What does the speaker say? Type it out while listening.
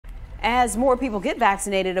As more people get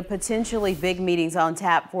vaccinated, a potentially big meeting's on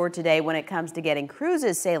tap for today when it comes to getting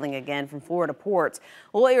cruises sailing again from Florida ports.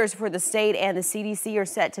 Lawyers for the state and the CDC are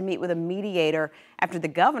set to meet with a mediator after the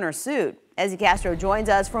governor sued. Ezzy Castro joins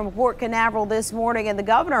us from Port Canaveral this morning, and the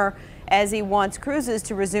governor, as he wants cruises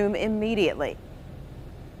to resume immediately.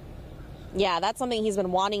 Yeah, that's something he's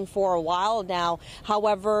been wanting for a while now.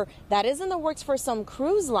 However, that is in the works for some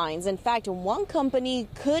cruise lines. In fact, one company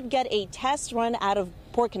could get a test run out of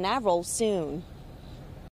Port Canaveral soon.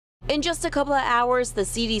 In just a couple of hours, the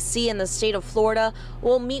CDC and the state of Florida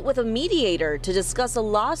will meet with a mediator to discuss a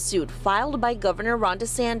lawsuit filed by Governor Ron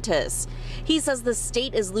DeSantis. He says the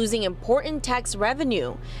state is losing important tax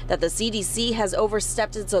revenue, that the CDC has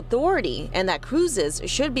overstepped its authority, and that cruises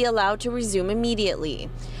should be allowed to resume immediately.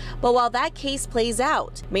 But while that case plays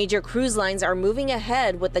out, major cruise lines are moving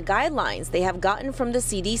ahead with the guidelines they have gotten from the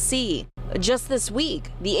CDC. Just this week,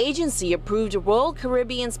 the agency approved Royal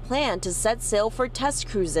Caribbean's plan to set sail for test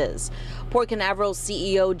cruises. Port Canaveral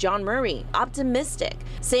CEO John Murray optimistic,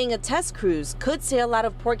 saying a test cruise could sail out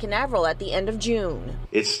of Port Canaveral at the end of June.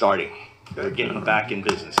 It's starting. They're getting back in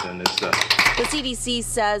business, and it's The CDC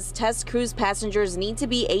says test cruise passengers need to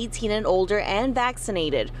be 18 and older and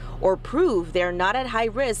vaccinated, or prove they're not at high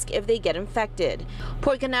risk if they get infected.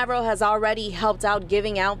 Port Canaveral has already helped out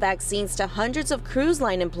giving out vaccines to hundreds of cruise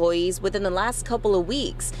line employees within the last couple of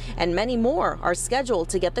weeks, and many more are scheduled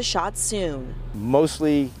to get the shot soon.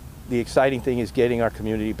 Mostly, the exciting thing is getting our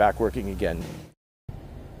community back working again.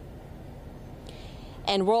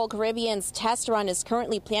 And Royal Caribbean's test run is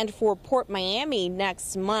currently planned for Port Miami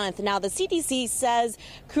next month. Now, the CDC says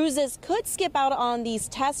cruises could skip out on these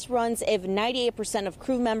test runs if 98% of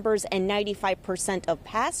crew members and 95% of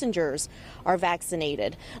passengers are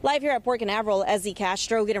vaccinated. Live here at Port Canaveral, Ezzy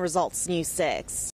Castro, getting Results News 6.